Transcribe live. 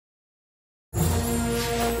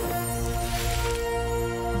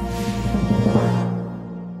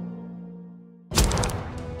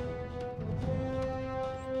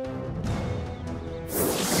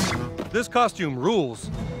This costume rules.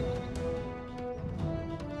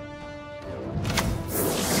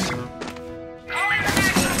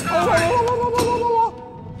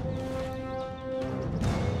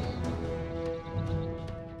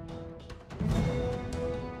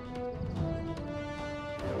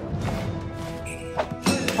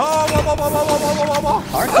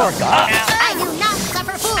 Hardcore goth. I do not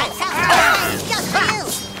suffer fools. Just for you.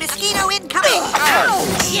 Mosquito incoming.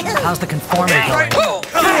 How's the conformity going?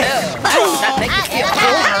 That makes you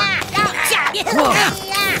feel No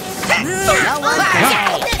one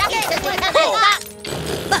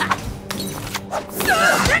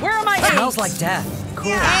Where are my eggs? Smells like death.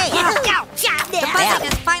 Cool. Hey, The buzzing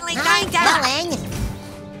is finally dying down.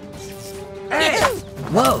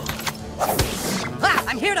 Whoa.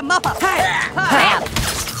 I'm here to mop up.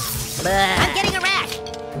 I'm getting a rash.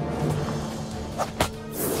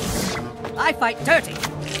 I fight dirty.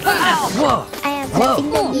 Whoa. I have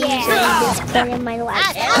nothing to be at this point in my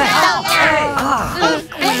life.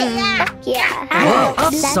 Fuck yeah. Whoa,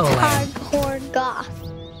 That's so lame. hardcore goth.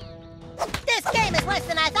 This game is worse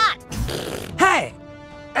than I thought. Hey.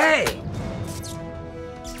 Hey.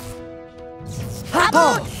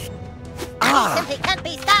 Trouble. I simply can't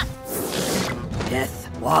be stopped. Death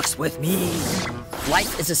walks with me.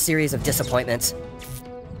 Life is a series of disappointments.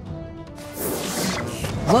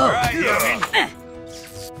 Whoa.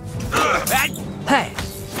 Hey.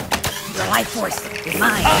 Your life force is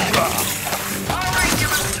mine.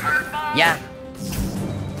 Yeah.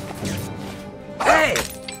 Hey.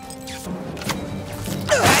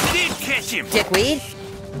 I did catch him. Dickweed.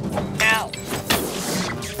 Ow.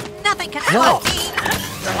 Nothing can Whoa. stop me.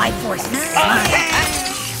 Your life force is mine.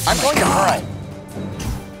 I'm going to hurl.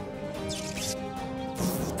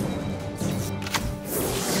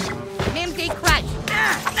 Mimsy crush.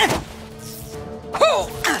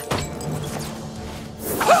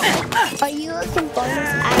 Are you looking